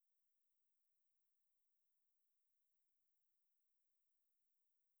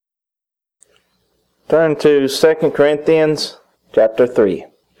Turn to 2 Corinthians chapter 3.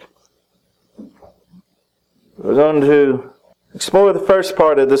 We're going to explore the first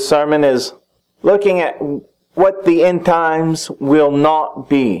part of this sermon is looking at what the end times will not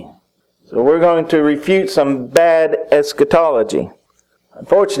be. So we're going to refute some bad eschatology.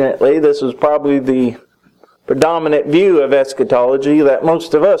 Unfortunately, this was probably the predominant view of eschatology that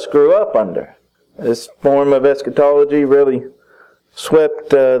most of us grew up under. This form of eschatology really swept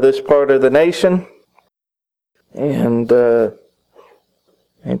this part of the nation. And it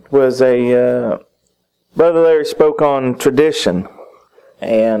was Brother Larry spoke on tradition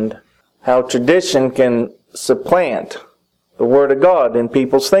and how tradition can supplant the Word of God in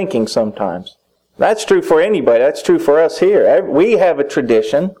people's thinking sometimes. That's true for anybody. That's true for us here. We have a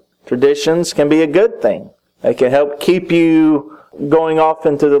tradition. Traditions can be a good thing. They can help keep you going off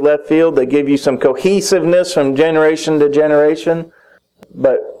into the left field. They give you some cohesiveness from generation to generation.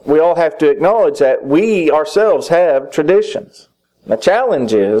 But we all have to acknowledge that we ourselves have traditions. The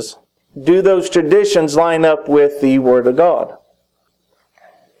challenge is, do those traditions line up with the Word of God?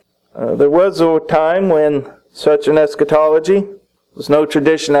 There was a time when such an eschatology was no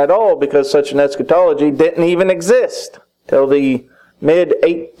tradition at all, because such an eschatology didn't even exist till the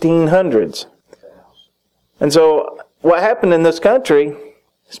mid-1800s. And so what happened in this country,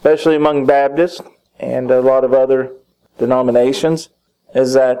 especially among Baptists and a lot of other denominations,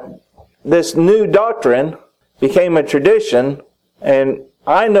 is that this new doctrine became a tradition, and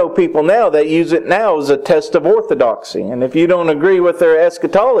I know people now that use it now as a test of orthodoxy. And if you don't agree with their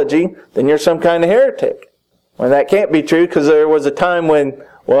eschatology, then you're some kind of heretic. Well, that can't be true, because there was a time when,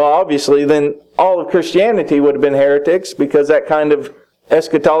 well, obviously, then all of Christianity would have been heretics, because that kind of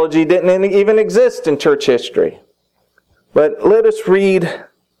eschatology didn't even exist in church history. But let us read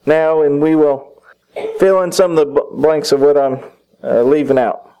now, and we will fill in some of the blanks of what I'm leaving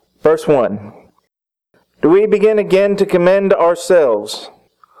out. Verse 1. Do we begin again to commend ourselves?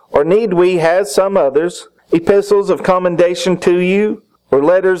 Or need we, as some others, epistles of commendation to you, or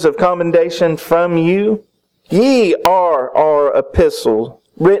letters of commendation from you? Ye are our epistle,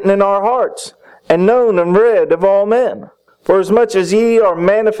 written in our hearts, and known and read of all men. For as much as ye are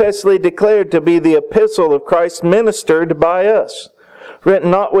manifestly declared to be the epistle of Christ ministered by us, written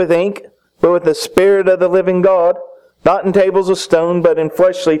not with ink, but with the Spirit of the living God, not in tables of stone, but in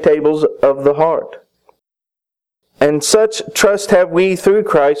fleshly tables of the heart. And such trust have we through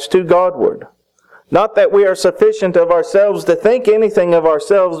Christ to Godward. Not that we are sufficient of ourselves to think anything of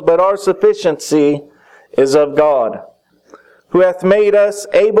ourselves, but our sufficiency is of God, who hath made us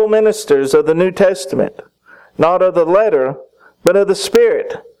able ministers of the New Testament, not of the letter, but of the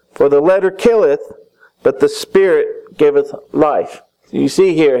Spirit. For the letter killeth, but the Spirit giveth life. So you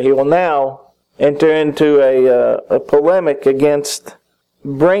see here, he will now enter into a polemic against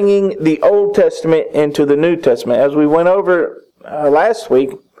bringing the Old Testament into the New Testament. As we went over last week,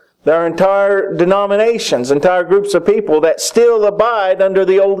 there are entire denominations, entire groups of people that still abide under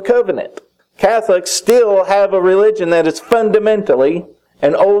the Old Covenant. Catholics still have a religion that is fundamentally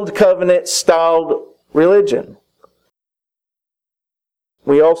an Old Covenant styled religion.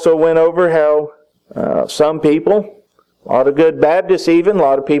 We also went over how some people, a lot of good Baptists even, a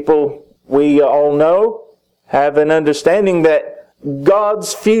lot of people we all know, have an understanding that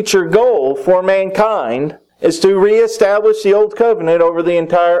God's future goal for mankind is to reestablish the Old Covenant over the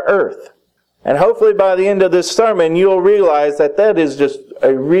entire earth. And hopefully by the end of this sermon, you'll realize that that is just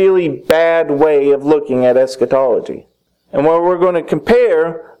a really bad way of looking at eschatology. And where we're going to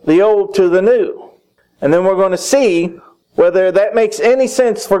compare the old to the new. And then we're going to see whether that makes any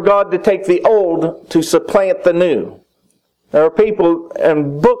sense for God to take the old to supplant the new. There are people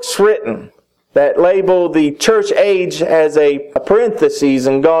and books written that label the church age as a parenthesis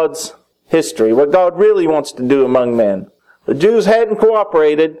in God's history, what God really wants to do among men. The Jews hadn't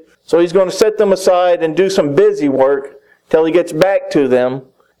cooperated, so He's going to set them aside and do some busy work till He gets back to them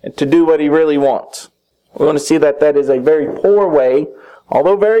and to do what He really wants. We're going to see that that is a very poor way,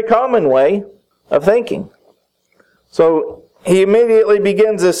 although very common way, of thinking. So he immediately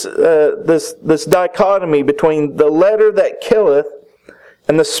begins this dichotomy between the letter that killeth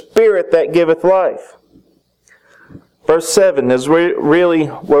and the Spirit that giveth life. Verse 7 is really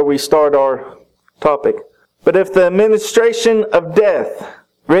where we start our topic. But if the administration of death,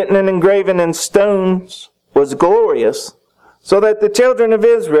 written and engraven in stones, was glorious, so that the children of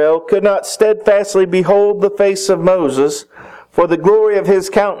Israel could not steadfastly behold the face of Moses for the glory of his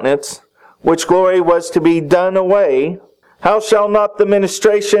countenance, which glory was to be done away, how shall not the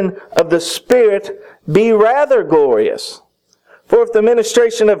ministration of the Spirit be rather glorious? For if the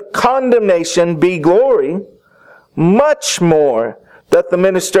ministration of condemnation be glory, much more doth the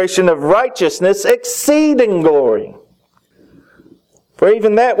ministration of righteousness exceed in glory. For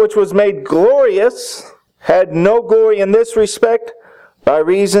even that which was made glorious had no glory in this respect, by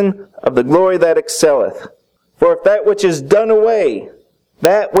reason of the glory that excelleth. For if that which is done away,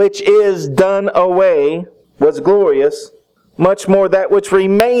 was glorious, much more that which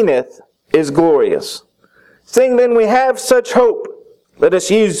remaineth is glorious. Seeing then we have such hope, let us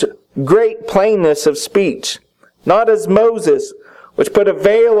use great plainness of speech, not as Moses, which put a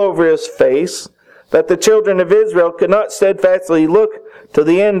veil over his face, that the children of Israel could not steadfastly look to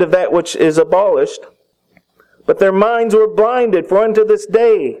the end of that which is abolished. But their minds were blinded, for unto this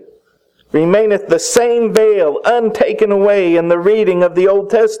day remaineth the same veil untaken away in the reading of the Old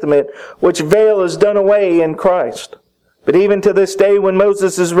Testament, which veil is done away in Christ. But even to this day, when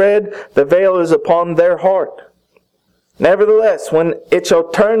Moses is read, the veil is upon their heart. Nevertheless, when it shall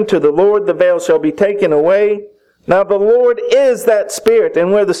turn to the Lord, the veil shall be taken away. Now the Lord is that Spirit,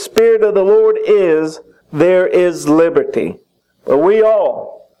 and where the Spirit of the Lord is, there is liberty. But we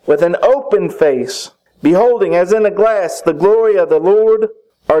all, with an open face, beholding as in a glass the glory of the Lord,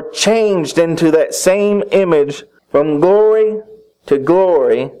 are changed into that same image from glory to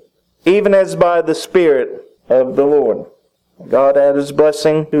glory, even as by the Spirit of the Lord. God add His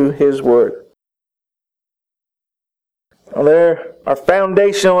blessing to His Word. Well, there are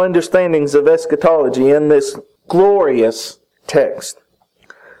foundational understandings of eschatology in this glorious text.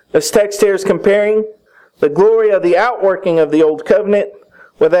 This text here is comparing the glory of the outworking of the Old Covenant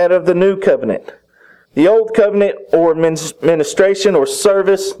with that of the New Covenant. The Old Covenant, or ministration or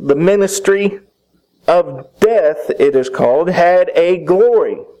service, the ministry of death, it is called, had a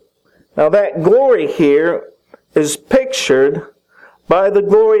glory. Now that glory here is pictured by the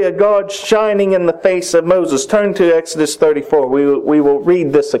glory of God shining in the face of Moses. Turn to Exodus 34. We will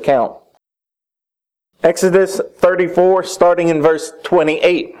read this account. Exodus 34, starting in verse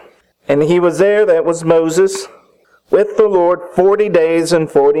 28. And he was there, that was Moses, with the Lord 40 days and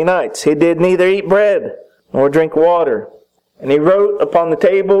 40 nights. He did neither eat bread nor drink water. And he wrote upon the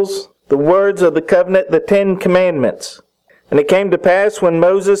tables the words of the covenant, the 10 commandments. And it came to pass, when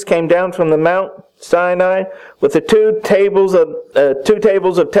Moses came down from the Mount Sinai with the two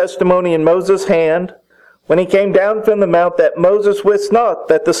tables of testimony in Moses' hand, when he came down from the mount, that Moses wist not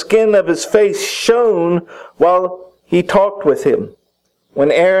that the skin of his face shone while he talked with him.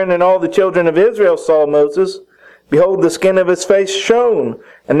 When Aaron and all the children of Israel saw Moses, behold, the skin of his face shone,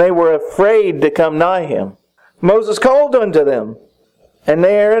 and they were afraid to come nigh him. Moses called unto them, and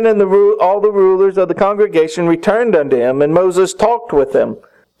Aaron and all the rulers of the congregation returned unto him, and Moses talked with them.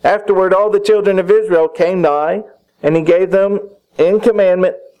 Afterward all the children of Israel came nigh, and he gave them in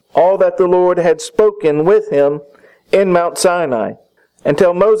commandment all that the Lord had spoken with him in Mount Sinai.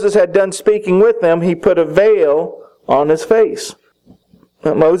 Until Moses had done speaking with them, he put a veil on his face.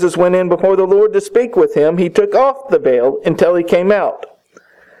 When Moses went in before the Lord to speak with him, he took off the veil until he came out.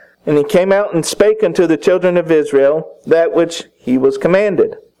 And he came out and spake unto the children of Israel that which he was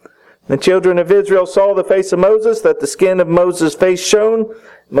commanded. The children of Israel saw the face of Moses, that the skin of Moses' face shone.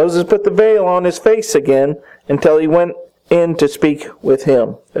 Moses put the veil on his face again until he went in to speak with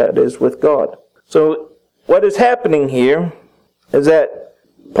him, that is, with God. So what is happening here is that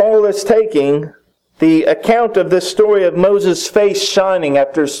Paul is taking the account of this story of Moses' face shining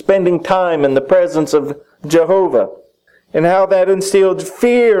after spending time in the presence of Jehovah, and how that instilled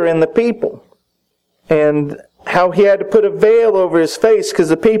fear in the people, and how he had to put a veil over his face because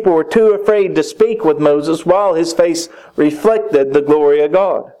the people were too afraid to speak with Moses while his face reflected the glory of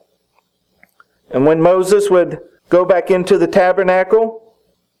God. And when Moses would go back into the tabernacle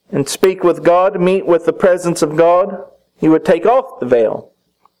and speak with God, meet with the presence of God, he would take off the veil.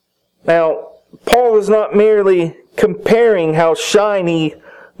 Now, Paul is not merely comparing how shiny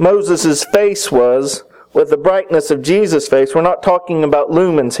Moses' face was with the brightness of Jesus' face. We're not talking about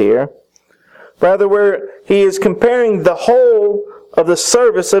lumens here. Rather, he is comparing the whole of the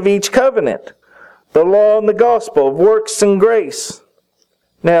service of each covenant, the law and the gospel, of works and grace.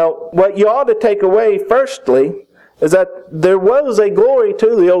 Now, what you ought to take away, firstly, is that there was a glory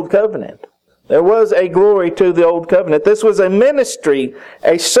to the Old Covenant. There was a glory to the Old Covenant. This was a ministry,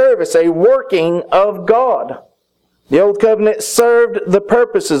 a service, a working of God. The Old Covenant served the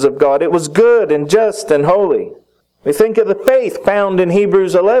purposes of God. It was good and just and holy. We think of the faith found in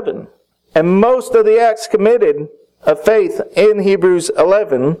Hebrews 11. And most of the acts committed of faith in Hebrews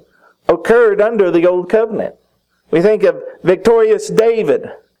 11 occurred under the Old Covenant. We think of victorious David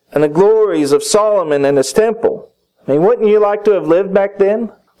and the glories of Solomon and his temple. I mean, wouldn't you like to have lived back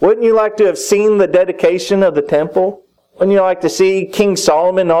then? Wouldn't you like to have seen the dedication of the temple? Wouldn't you like to see King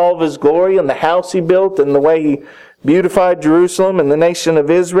Solomon, all of his glory, and the house he built, and the way he beautified Jerusalem and the nation of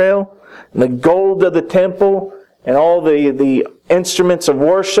Israel, and the gold of the temple, and all the instruments of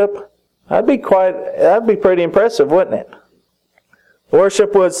worship. That'd be pretty impressive, wouldn't it?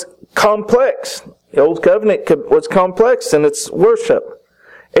 Worship was complex. The Old Covenant was complex in its worship.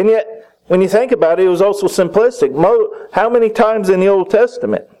 And yet, when you think about it, it was also simplistic. How many times in the Old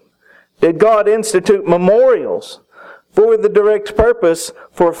Testament did God institute memorials for the direct purpose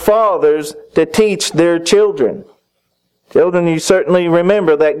for fathers to teach their children? Children, you certainly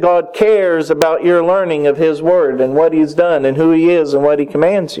remember that God cares about your learning of His Word and what He's done and who He is and what He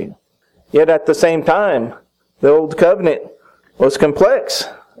commands you. Yet at the same time, the Old Covenant was complex.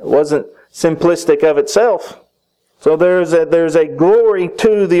 It wasn't simplistic of itself. So there's a glory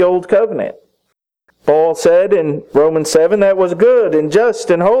to the Old Covenant. Paul said in Romans 7 that was good and just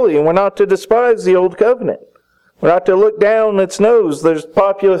and holy, and we're not to despise the Old Covenant. We're not to look down its nose. There's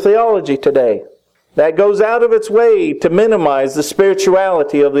popular theology today that goes out of its way to minimize the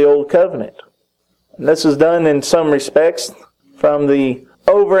spirituality of the Old Covenant. And this is done in some respects from the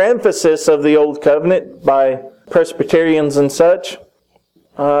overemphasis of the Old Covenant by Presbyterians and such.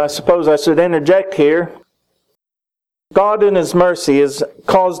 I suppose I should interject here. God in His mercy has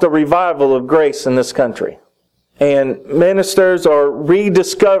caused a revival of grace in this country. And ministers are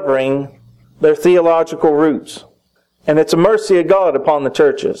rediscovering their theological roots. And it's a mercy of God upon the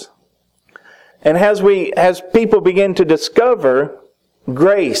churches. And as people begin to discover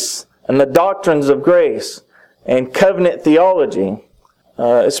grace and the doctrines of grace and covenant theology,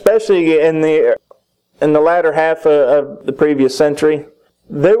 especially in the latter half of the previous century,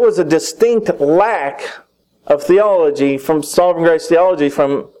 there was a distinct lack of theology from sovereign grace theology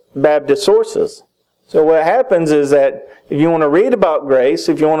from Baptist sources. So what happens is that if you want to read about grace,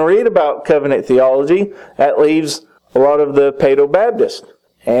 if you want to read about covenant theology, that leaves a lot of the Paedo-Baptist.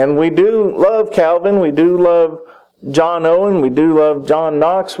 And we do love Calvin, we do love John Owen, we do love John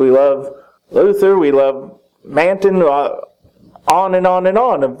Knox, we love Luther, we love Manton, on and on and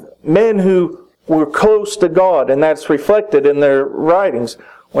on, of men who were close to God, and that's reflected in their writings.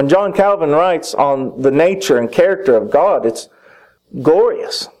 When John Calvin writes on the nature and character of God, it's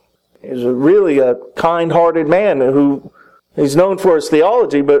glorious. He's really a kind-hearted man who he's known for his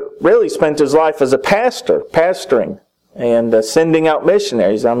theology, but really spent his life as a pastor, pastoring and sending out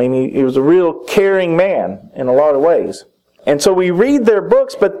missionaries. I mean, he was a real caring man in a lot of ways. And so we read their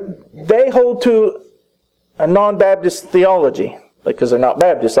books, but they hold to a non-Baptist theology, because they're not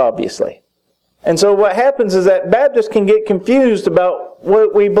Baptists, obviously. And so what happens is that Baptists can get confused about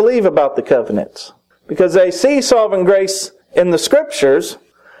what we believe about the covenants, because they see sovereign grace in the Scriptures,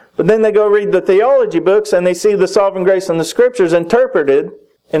 but then they go read the theology books and they see the sovereign grace in the Scriptures interpreted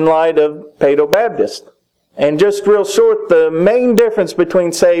in light of Paedo-Baptist. And just real short, the main difference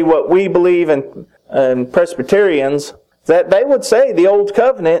between, say, what we believe and Presbyterians, that they would say the Old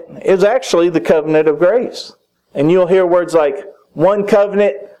Covenant is actually the covenant of grace. And you'll hear words like one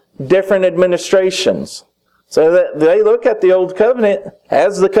covenant, different administrations. So that they look at the Old Covenant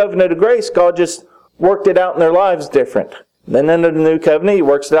as the covenant of grace. God just worked it out in their lives different. Then in the New Covenant, He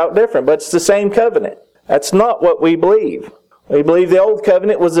works it out different. But it's the same covenant. That's not what we believe. We believe the Old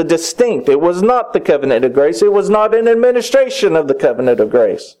Covenant was a distinct. It was not the covenant of grace. It was not an administration of the covenant of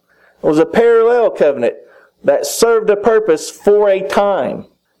grace. It was a parallel covenant that served a purpose for a time.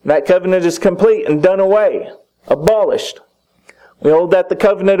 That covenant is complete and done away, abolished. We hold that the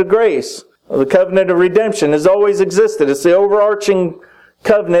covenant of grace, or the covenant of redemption, has always existed. It's the overarching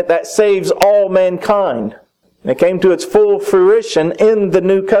covenant that saves all mankind. And it came to its full fruition in the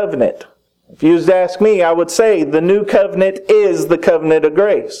New Covenant. If you was to ask me, I would say the New Covenant is the covenant of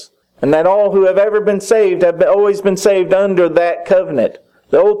grace. And that all who have ever been saved have always been saved under that covenant.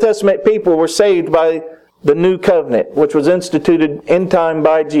 The Old Testament people were saved by the New Covenant, which was instituted in time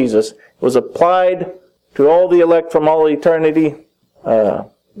by Jesus. It was applied to all the elect from all eternity. The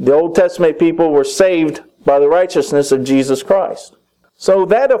Old Testament people were saved by the righteousness of Jesus Christ. So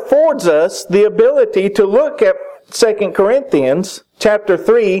that affords us the ability to look at 2 Corinthians chapter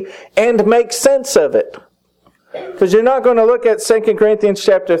 3 and make sense of it. Because you're not going to look at 2 Corinthians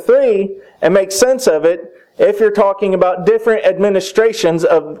chapter 3 and make sense of it if you're talking about different administrations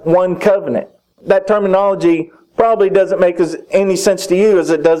of one covenant. That terminology probably doesn't make any sense to you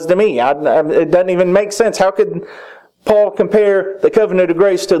as it does to me. It doesn't even make sense. How could Paul compare the covenant of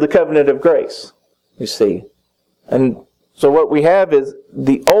grace to the covenant of grace? You see. And so what we have is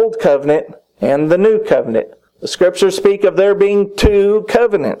the Old Covenant and the New Covenant. The Scriptures speak of there being two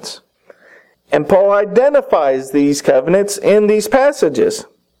covenants. And Paul identifies these covenants in these passages.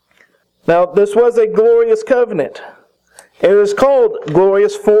 Now, this was a glorious covenant. It is called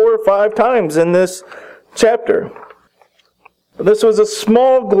glorious 4 or 5 times in this chapter. But this was a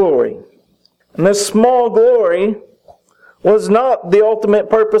small glory. And this small glory was not the ultimate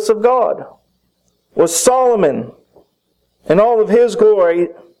purpose of God. Was Solomon and all of his glory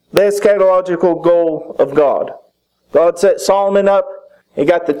the eschatological goal of God? God set Solomon up. He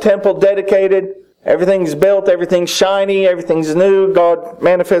got the temple dedicated. Everything's built. Everything's shiny. Everything's new. God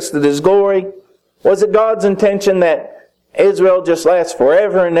manifested His glory. Was it God's intention that Israel just lasts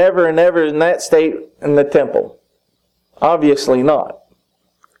forever and ever and ever in that state in the temple? Obviously not.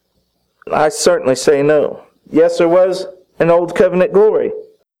 I certainly say no. Yes, there was an old covenant glory.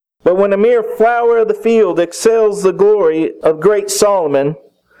 But when a mere flower of the field excels the glory of great Solomon,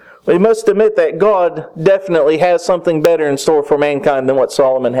 we must admit that God definitely has something better in store for mankind than what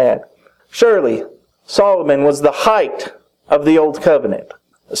Solomon had. Surely, Solomon was the height of the old covenant.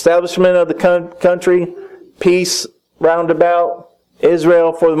 Establishment of the country, peace round about,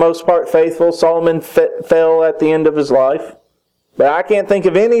 Israel for the most part faithful. Solomon fell at the end of his life. But I can't think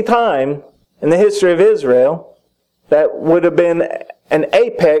of any time in the history of Israel that would have been an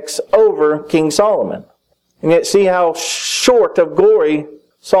apex over King Solomon. And yet see how short of glory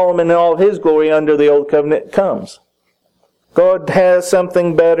Solomon and all of his glory under the Old Covenant comes. God has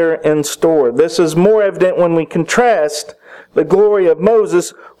something better in store. This is more evident when we contrast the glory of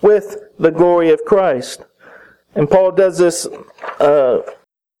Moses with the glory of Christ. And Paul does this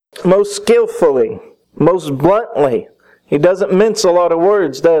most skillfully, most bluntly. He doesn't mince a lot of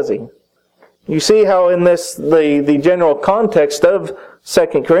words, does he? You see how in this, the general context of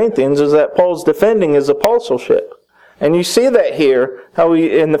 2 Corinthians is that Paul's defending his apostleship. And you see that here, how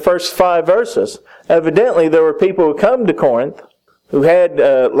in the first 5 verses. Evidently, there were people who come to Corinth who had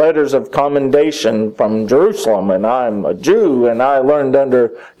letters of commendation from Jerusalem, and I'm a Jew, and I learned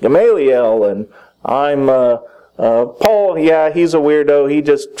under Gamaliel, and I'm Paul, yeah, he's a weirdo. He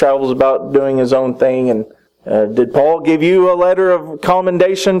just travels about doing his own thing. And did Paul give you a letter of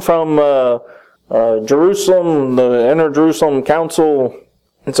commendation from Jerusalem, the Inner Jerusalem Council?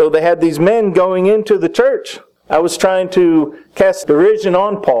 And so they had these men going into the church. I was trying to cast derision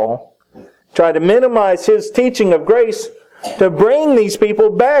on Paul, try to minimize his teaching of grace to bring these people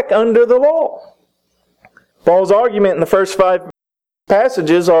back under the law. Paul's argument in the first 5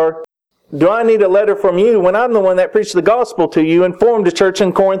 passages are, do I need a letter from you when I'm the one that preached the gospel to you and formed a church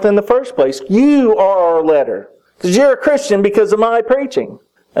in Corinth in the first place? You are our letter. Because you're a Christian because of my preaching.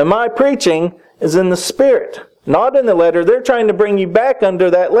 And my preaching is in the Spirit, not in the letter. They're trying to bring you back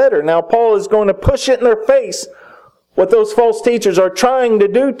under that letter. Now Paul is going to push it in their face what those false teachers are trying to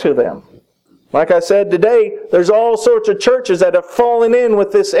do to them. Like I said today, there's all sorts of churches that have fallen in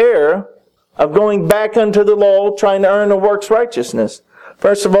with this error of going back unto the law, trying to earn a works righteousness.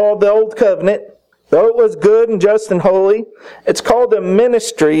 First of all, the Old Covenant, though it was good and just and holy, it's called a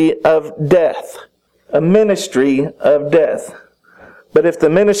ministry of death. A ministry of death. But if the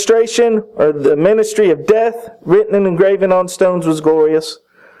ministration or the ministry of death, written and engraven on stones, was glorious,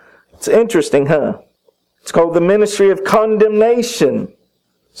 it's interesting, huh? It's called the ministry of condemnation.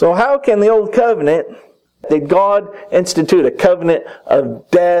 So how can the Old Covenant, did God institute a covenant of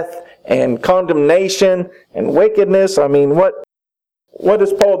death and condemnation and wickedness? I mean, what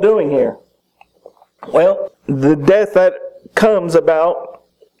is Paul doing here? Well, the death that comes about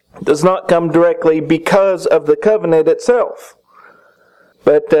does not come directly because of the covenant itself.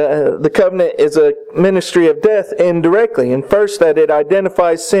 But the covenant is a ministry of death indirectly. And first that it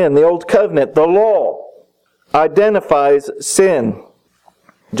identifies sin. The Old Covenant, the law, identifies sin.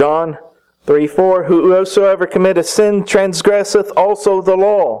 John 3:4, whosoever committeth sin transgresseth also the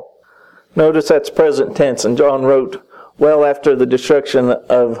law. Notice that's present tense, and John wrote well after the destruction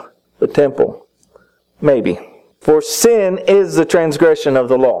of the temple. Maybe. For sin is the transgression of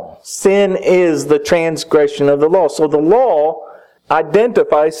the law. Sin is the transgression of the law. So the law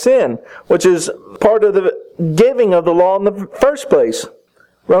identifies sin, which is part of the giving of the law in the first place.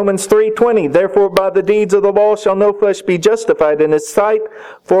 Romans 3:20, therefore by the deeds of the law shall no flesh be justified in his sight,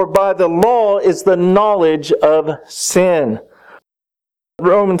 for by the law is the knowledge of sin.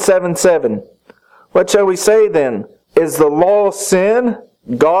 Romans 7:7, what shall we say then? Is the law sin?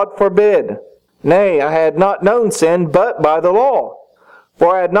 God forbid. Nay, I had not known sin but by the law.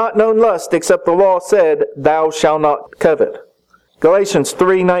 For I had not known lust, except the law said, thou shalt not covet. Galatians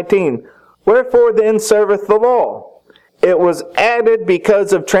 3:19, wherefore then serveth the law? It was added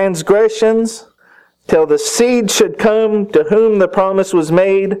because of transgressions, till the seed should come to whom the promise was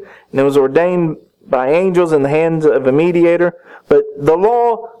made, and it was ordained by angels in the hands of a mediator. But the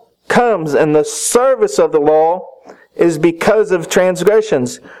law comes, and the service of the law is because of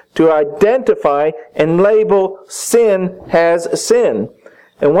transgressions, to identify and label sin as sin.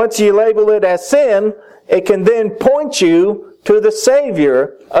 And once you label it as sin, it can then point you to the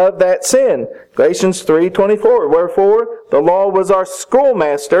Savior of that sin. Galatians 3:24. Wherefore, the law was our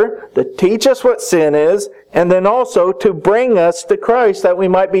schoolmaster to teach us what sin is, and then also to bring us to Christ that we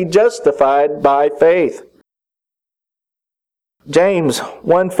might be justified by faith. James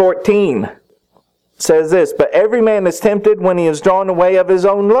 1:14 says this, But every man is tempted when he is drawn away of his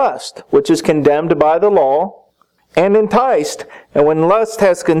own lust, which is condemned by the law, and enticed. And when lust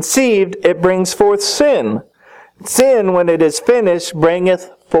has conceived, it brings forth sin. Sin, when it is finished,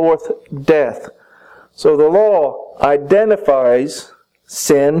 bringeth forth death. So the law identifies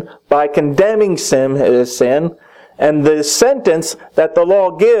sin by condemning sin as sin, and the sentence that the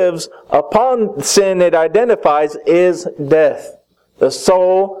law gives upon sin it identifies is death. The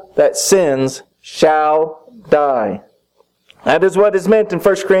soul that sins shall die. That is what is meant in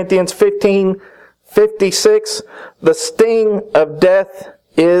 1 Corinthians 15:56. The sting of death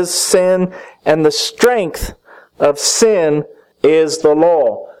is sin, and the strength of sin is the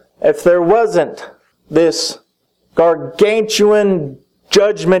law. If there wasn't this gargantuan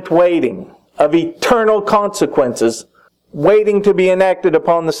judgment waiting of eternal consequences waiting to be enacted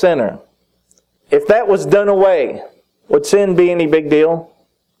upon the sinner, if that was done away, would sin be any big deal?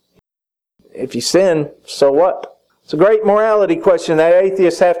 If you sin, so what? It's a great morality question that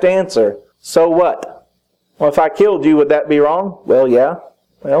atheists have to answer. So what? Well, if I killed you, would that be wrong? Well, yeah.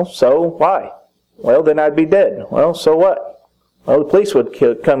 Well, so why? Well, then I'd be dead. Well, so what? Well, the police would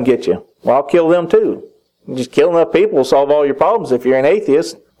come get you. Well, I'll kill them too. Just kill enough people will solve all your problems if you're an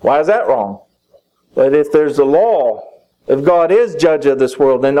atheist. Why is that wrong? But if there's a law, if God is judge of this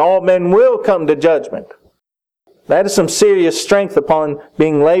world, then all men will come to judgment. That is some serious strength upon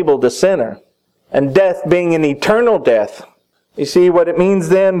being labeled a sinner. And death being an eternal death. You see what it means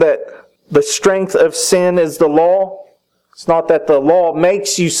then that the strength of sin is the law? It's not that the law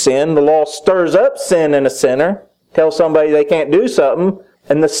makes you sin. The law stirs up sin in a sinner. Tell somebody they can't do something,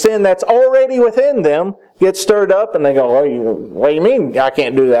 and the sin that's already within them gets stirred up, and they go, what do you mean I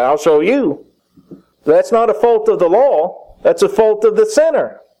can't do that? I'll show you. That's not a fault of the law. That's a fault of the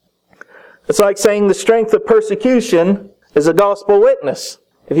sinner. It's like saying the strength of persecution is a gospel witness.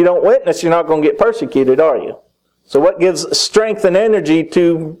 If you don't witness, you're not going to get persecuted, are you? So what gives strength and energy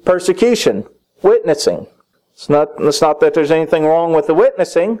to persecution? Witnessing. It's not that there's anything wrong with the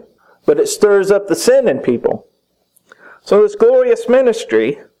witnessing, but it stirs up the sin in people. So this glorious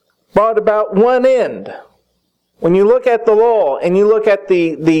ministry brought about one end. When you look at the law and you look at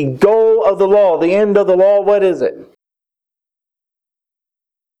the goal of the law, the end of the law, what is it?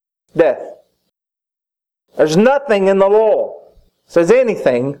 Death. There's nothing in the law that says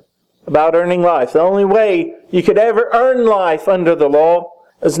anything about earning life. The only way you could ever earn life under the law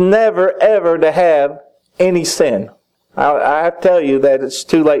is never ever to have any sin. I have to tell you that it's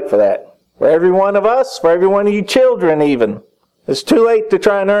too late for that. For every one of us, for every one of you children even. It's too late to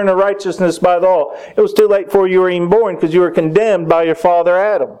try and earn a righteousness by the law. It was too late before you were even born because you were condemned by your father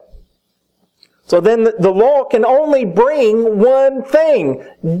Adam. So then the law can only bring one thing,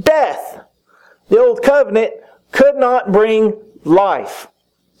 death. The old covenant could not bring life.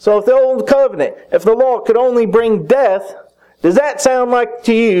 So if the old covenant, if the law could only bring death, does that sound like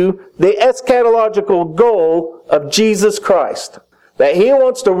to you the eschatological goal of Jesus Christ? That He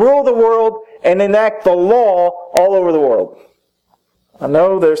wants to rule the world and enact the law all over the world. I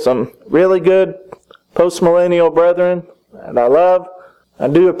know there's some really good postmillennial brethren that I love. I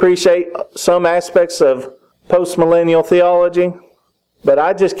do appreciate some aspects of postmillennial theology, but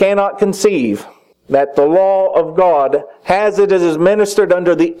I just cannot conceive that the law of God, as it is ministered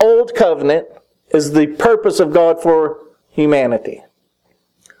under the old covenant, is the purpose of God for humanity.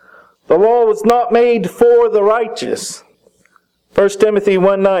 The law was not made for the righteous. 1 Timothy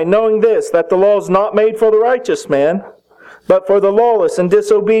 1:9, knowing this, that the law is not made for the righteous man, but for the lawless and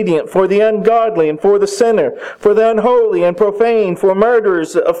disobedient, for the ungodly and for the sinner, for the unholy and profane, for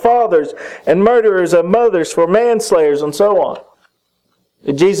murderers of fathers and murderers of mothers, for manslayers, and so on.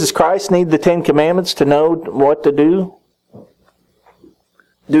 Did Jesus Christ need the 10 Commandments to know what to do?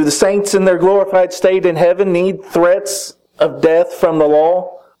 Do the saints in their glorified state in heaven need threats of death from the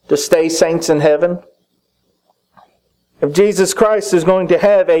law to stay saints in heaven? If Jesus Christ is going to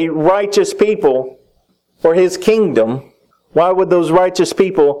have a righteous people for His kingdom, why would those righteous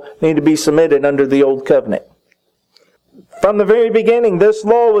people need to be submitted under the old covenant? From the very beginning, this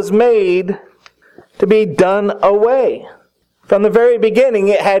law was made to be done away. From the very beginning,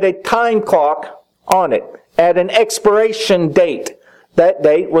 it had a time clock on it, at an expiration date. That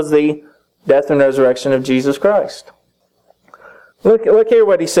date was the death and resurrection of Jesus Christ. Look here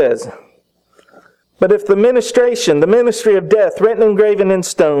what he says. But if the ministry of death, written and graven in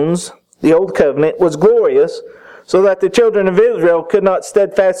stones, the old covenant, was glorious, so that the children of Israel could not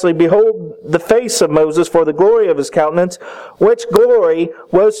steadfastly behold the face of Moses for the glory of his countenance, which glory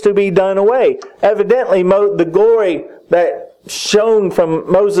was to be done away. Evidently, the glory that shone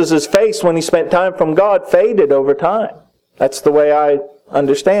from Moses' face when he spent time from God faded over time. That's the way I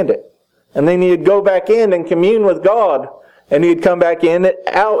understand it. And then he'd go back in and commune with God, and he'd come back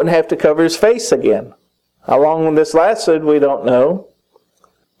out and have to cover his face again. How long this lasted, we don't know.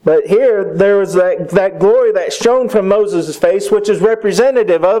 But here, there was that glory that shone from Moses' face, which is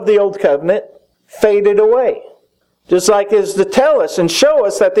representative of the Old Covenant, faded away. Just like is to tell us and show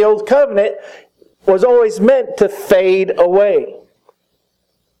us that the Old Covenant was always meant to fade away.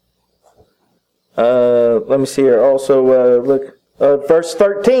 Let me see here. Also, look, verse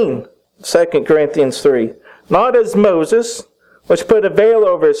 13, 2 Corinthians 3. Not as Moses, which put a veil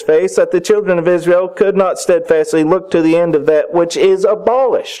over his face, that the children of Israel could not steadfastly look to the end of that which is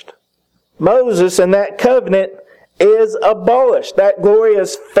abolished. Moses and that covenant is abolished. That glory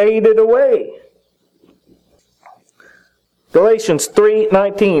has faded away. Galatians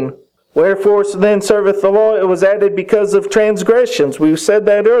 3:19. Wherefore then serveth the law? It was added because of transgressions. We said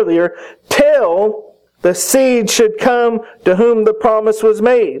that earlier. Till the seed should come to whom the promise was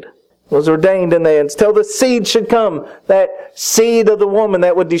made. Was ordained in the ends. Till the seed should come. That seed of the woman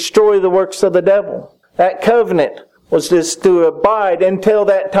that would destroy the works of the devil. That covenant was just to abide until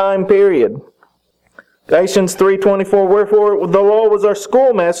that time period. Galatians 3:24. Wherefore the law was our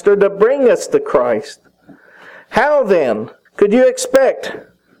schoolmaster to bring us to Christ. How then could you expect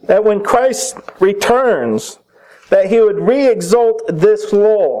that when Christ returns, that he would re-exalt this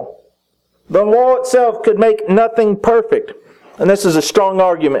law? The law itself could make nothing perfect. And this is a strong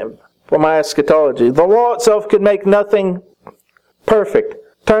argument for my eschatology. The law itself could make nothing perfect.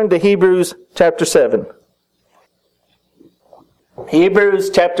 Turn to Hebrews chapter 7. Hebrews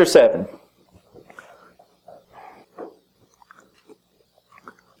chapter 7.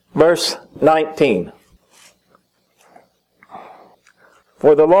 Verse 19.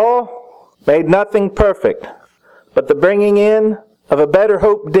 For the law made nothing perfect, but the bringing in of a better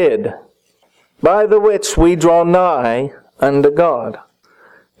hope did, by the which we draw nigh unto God.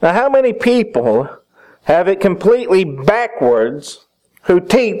 Now, how many people have it completely backwards who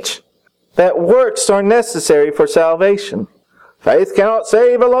teach that works are necessary for salvation? Faith cannot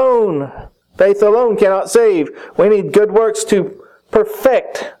save alone. Faith alone cannot save. We need good works to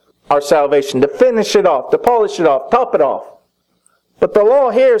perfect our salvation, to finish it off, to polish it off, top it off. But the law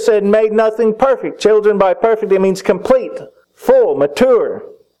here said made nothing perfect. Children, by perfect, it means complete, full, mature.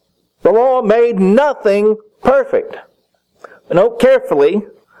 The law made nothing perfect. But note carefully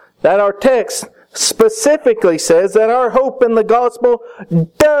that our text specifically says that our hope in the gospel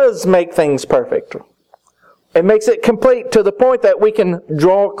does make things perfect. It makes it complete to the point that we can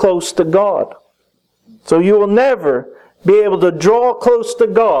draw close to God. So you will never be able to draw close to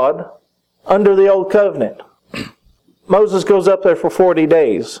God under the Old Covenant. Moses goes up there for 40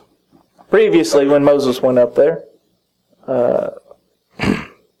 days. Previously, when Moses went up there,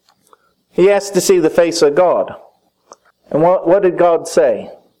 he asked to see the face of God. And what did God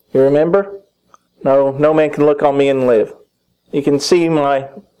say? You remember? No man can look on me and live. You can see my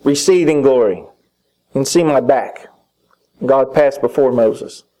receding glory. You can see my back. God passed before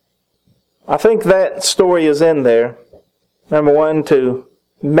Moses. I think that story is in there. Number one, to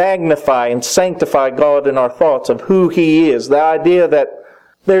magnify and sanctify God in our thoughts of who He is. The idea that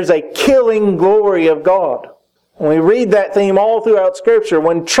there's a killing glory of God. When we read that theme all throughout Scripture,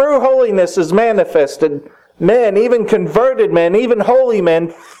 when true holiness is manifested, men, even converted men, even holy men,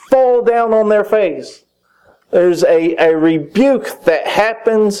 fall down on their face. There's a rebuke that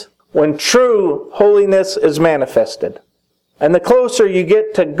happens when true holiness is manifested. And the closer you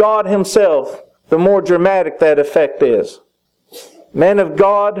get to God Himself, the more dramatic that effect is. Men of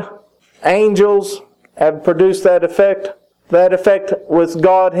God, angels, have produced that effect. That effect with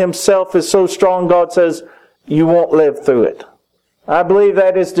God Himself is so strong, God says, you won't live through it. I believe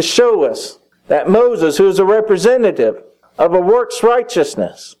that is to show us that Moses, who is a representative of a works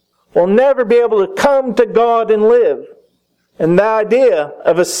righteousness, will never be able to come to God and live. And the idea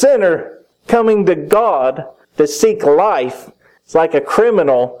of a sinner coming to God to seek life is like a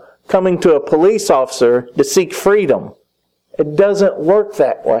criminal coming to a police officer to seek freedom. It doesn't work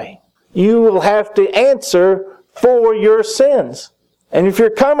that way. You will have to answer for your sins. And if you're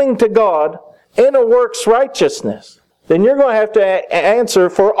coming to God in a works righteousness, then you're going to have to answer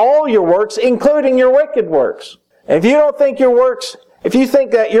for all your works, including your wicked works. And if you don't think your works, if you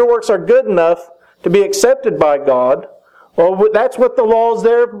think that your works are good enough to be accepted by God, well, that's what the law is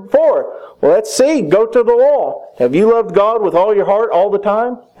there for. Well, let's see. Go to the law. Have you loved God with all your heart all the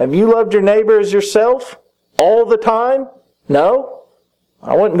time? Have you loved your neighbor as yourself? all the time? No.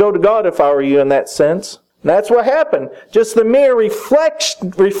 I wouldn't go to God if I were you in that sense. And that's what happened. Just the mere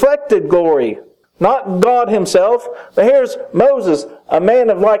reflected glory. Not God himself. But here's Moses, a man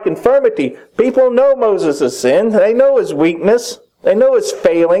of like infirmity. People know Moses' sin. They know his weakness. They know his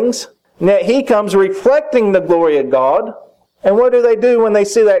failings. And yet he comes reflecting the glory of God. And what do they do when they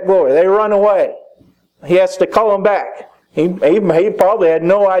see that glory? They run away. He has to call them back. He probably had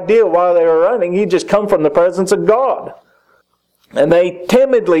no idea why they were running. He just come from the presence of God. And they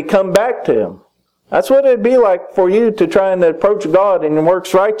timidly come back to him. That's what it'd be like for you to try and approach God in your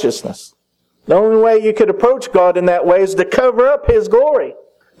works righteousness. The only way you could approach God in that way is to cover up His glory.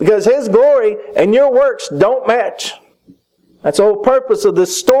 Because His glory and your works don't match. That's the whole purpose of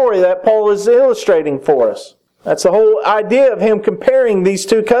this story that Paul is illustrating for us. That's the whole idea of him comparing these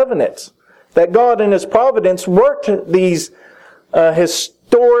two covenants. That God in His providence worked these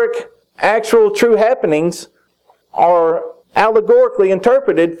historic, actual, true happenings are allegorically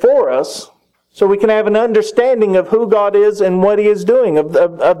interpreted for us so we can have an understanding of who God is and what He is doing, of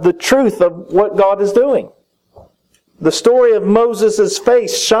the truth of what God is doing. The story of Moses'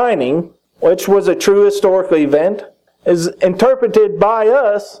 face shining, which was a true historical event, is interpreted by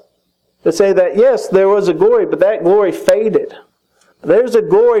us to say that yes, there was a glory, but that glory faded. There's a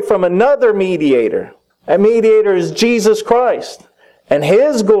glory from another mediator. That mediator is Jesus Christ. And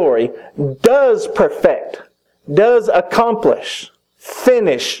His glory does perfect, does accomplish,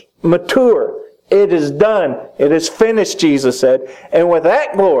 finish, mature. It is done. It is finished, Jesus said. And with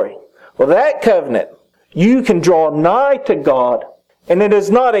that glory, with that covenant, you can draw nigh to God. And it is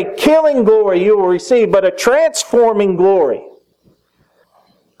not a killing glory you will receive, but a transforming glory.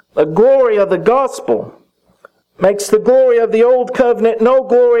 The glory of the gospel makes the glory of the old covenant no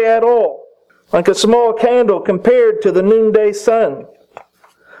glory at all. Like a small candle compared to the noonday sun.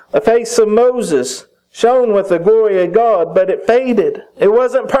 The face of Moses shone with the glory of God, but it faded. It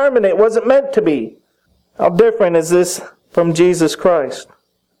wasn't permanent. It wasn't meant to be. How different is this from Jesus Christ?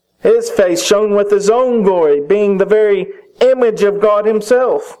 His face shone with His own glory, being the very image of God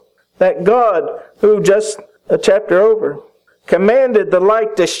Himself. That God, who just a chapter over, commanded the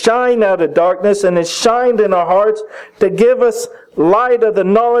light to shine out of darkness and has shined in our hearts to give us light of the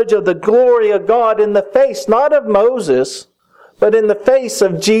knowledge of the glory of God in the face, not of Moses, but in the face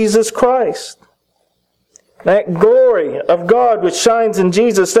of Jesus Christ. That glory of God which shines in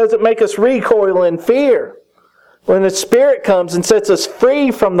Jesus doesn't make us recoil in fear. When the Spirit comes and sets us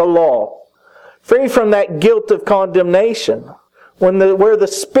free from the law, free from that guilt of condemnation, where the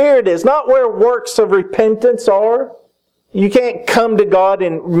Spirit is, not where works of repentance are. You can't come to God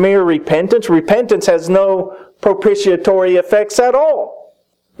in mere repentance. Repentance has no propitiatory effects at all.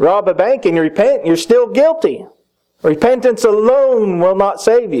 Rob a bank and you repent, you're still guilty. Repentance alone will not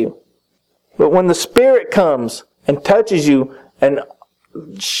save you. But when the Spirit comes and touches you and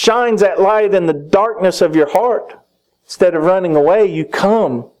shines that light in the darkness of your heart, instead of running away, you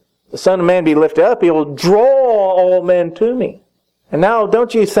come. The Son of Man be lifted up. He will draw all men to me. And now,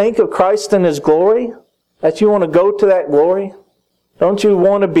 don't you think of Christ in His glory? That you want to go to that glory? Don't you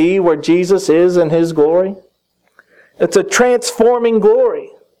want to be where Jesus is in His glory? It's a transforming glory.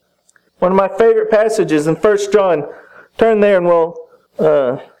 One of my favorite passages in 1 John. Turn there and we'll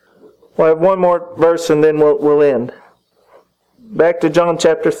have one more verse and then we'll end. Back to John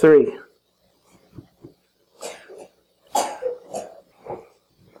chapter 3.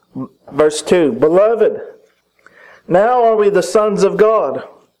 Verse 2. Beloved, now are we the sons of God.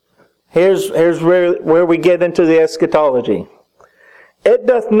 Here's where we get into the eschatology. It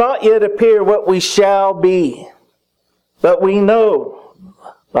doth not yet appear what we shall be, but we know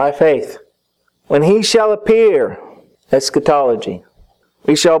by faith. When He shall appear, eschatology,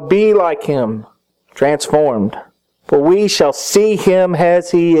 we shall be like Him, transformed. For we shall see Him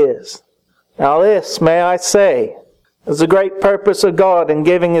as He is. Now this, may I say, is the great purpose of God in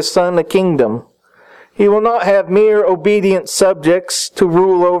giving His Son the kingdom. He will not have mere obedient subjects to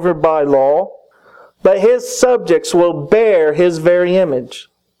rule over by law, but His subjects will bear His very image.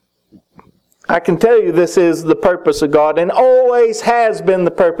 I can tell you this is the purpose of God and always has been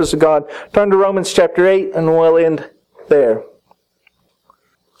the purpose of God. Turn to Romans chapter 8 and we'll end there.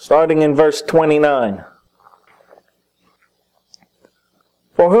 Starting in verse 29.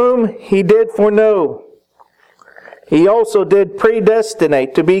 For whom He did foreknow, He also did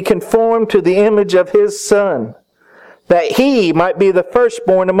predestinate to be conformed to the image of His Son, that He might be the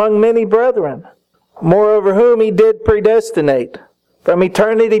firstborn among many brethren. Moreover, whom He did predestinate from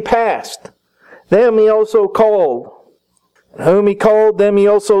eternity past, them He also called. And whom He called, them He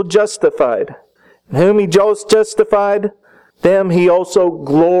also justified. And whom He justified, them He also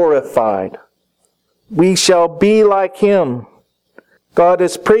glorified. we shall be like Him. God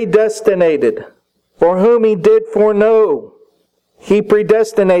is predestinated, for whom He did foreknow. He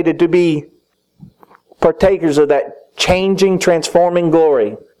predestinated to be partakers of that changing, transforming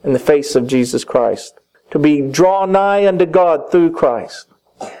glory in the face of Jesus Christ. To be drawn nigh unto God through Christ.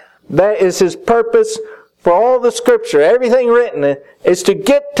 That is His purpose for all the Scripture. Everything written is to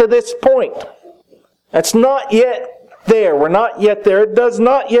get to this point. That's not yet there. We're not yet there. It does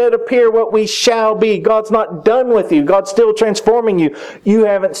not yet appear what we shall be. God's not done with you. God's still transforming you. You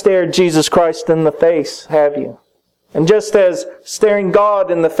haven't stared Jesus Christ in the face, have you? And just as staring God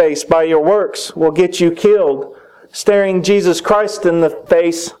in the face by your works will get you killed, staring Jesus Christ in the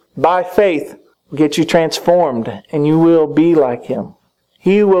face by faith will get you transformed, and you will be like Him.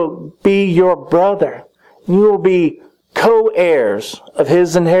 He will be your brother. You will be co-heirs of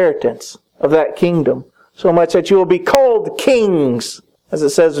His inheritance, of that kingdom, so much that you will be called kings, as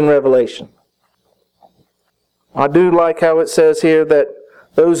it says in Revelation. I do like how it says here that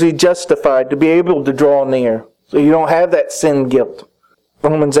those He justified to be able to draw near, so you don't have that sin guilt.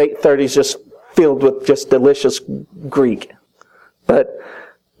 Romans 8:30 is just filled with just delicious Greek. But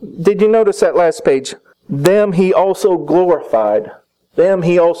did you notice that last page? Them He also glorified. Them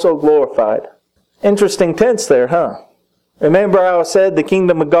He also glorified. Interesting tense there, huh? Remember how I said the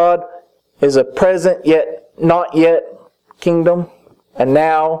kingdom of God is a present yet not yet kingdom, and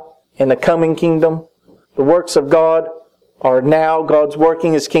now in the coming kingdom. The works of God are now. God's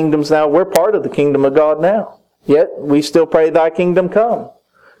working His kingdoms now. We're part of the kingdom of God now. Yet we still pray, Thy kingdom come.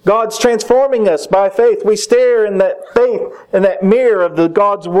 God's transforming us by faith. We stare in that faith, in that mirror of the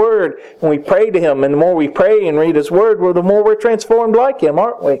God's Word, and we pray to Him. And the more we pray and read His Word, the more we're transformed like Him,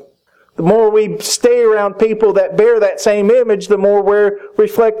 aren't we? The more we stay around people that bear that same image, the more we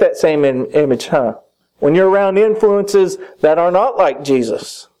reflect that same image, huh? When you're around influences that are not like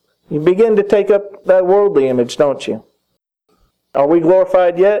Jesus, you begin to take up that worldly image, don't you? Are we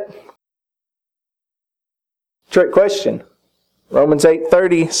glorified yet? Trick question. Romans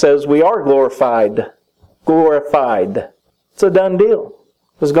 8:30 says we are glorified. Glorified. It's a done deal.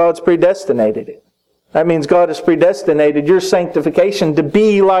 Because God's predestinated it. That means God has predestinated your sanctification to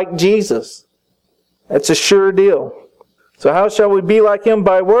be like Jesus. That's a sure deal. So how shall we be like Him?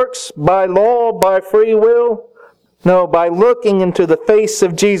 By works? By law? By free will? No, by looking into the face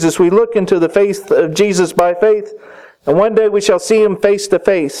of Jesus. We look into the face of Jesus by faith, and one day we shall see Him face to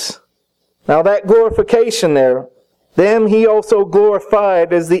face. Now that glorification there, them He also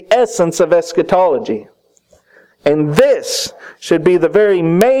glorified, as the essence of eschatology. And this should be the very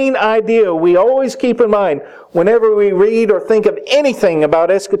main idea we always keep in mind whenever we read or think of anything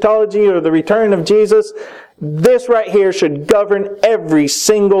about eschatology or the return of Jesus. This right here should govern every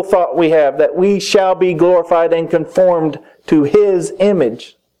single thought we have, that we shall be glorified and conformed to His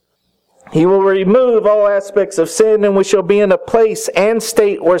image. He will remove all aspects of sin, and we shall be in a place and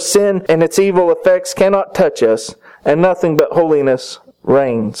state where sin and its evil effects cannot touch us, and nothing but holiness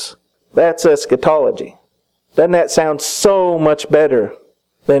reigns. That's eschatology. Doesn't that sound so much better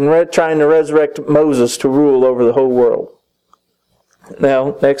than trying to resurrect Moses to rule over the whole world?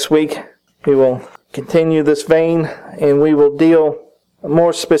 Now, next week, we will continue this vein, and we will deal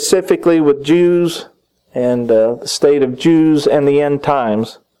more specifically with Jews and the state of Jews and the end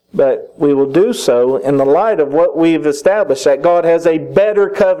times. But we will do so in the light of what we've established, that God has a better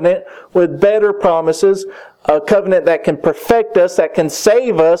covenant with better promises, a covenant that can perfect us, that can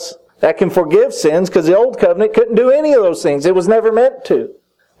save us, that can forgive sins, because the old covenant couldn't do any of those things. It was never meant to.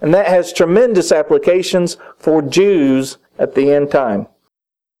 And that has tremendous applications for Jews at the end time.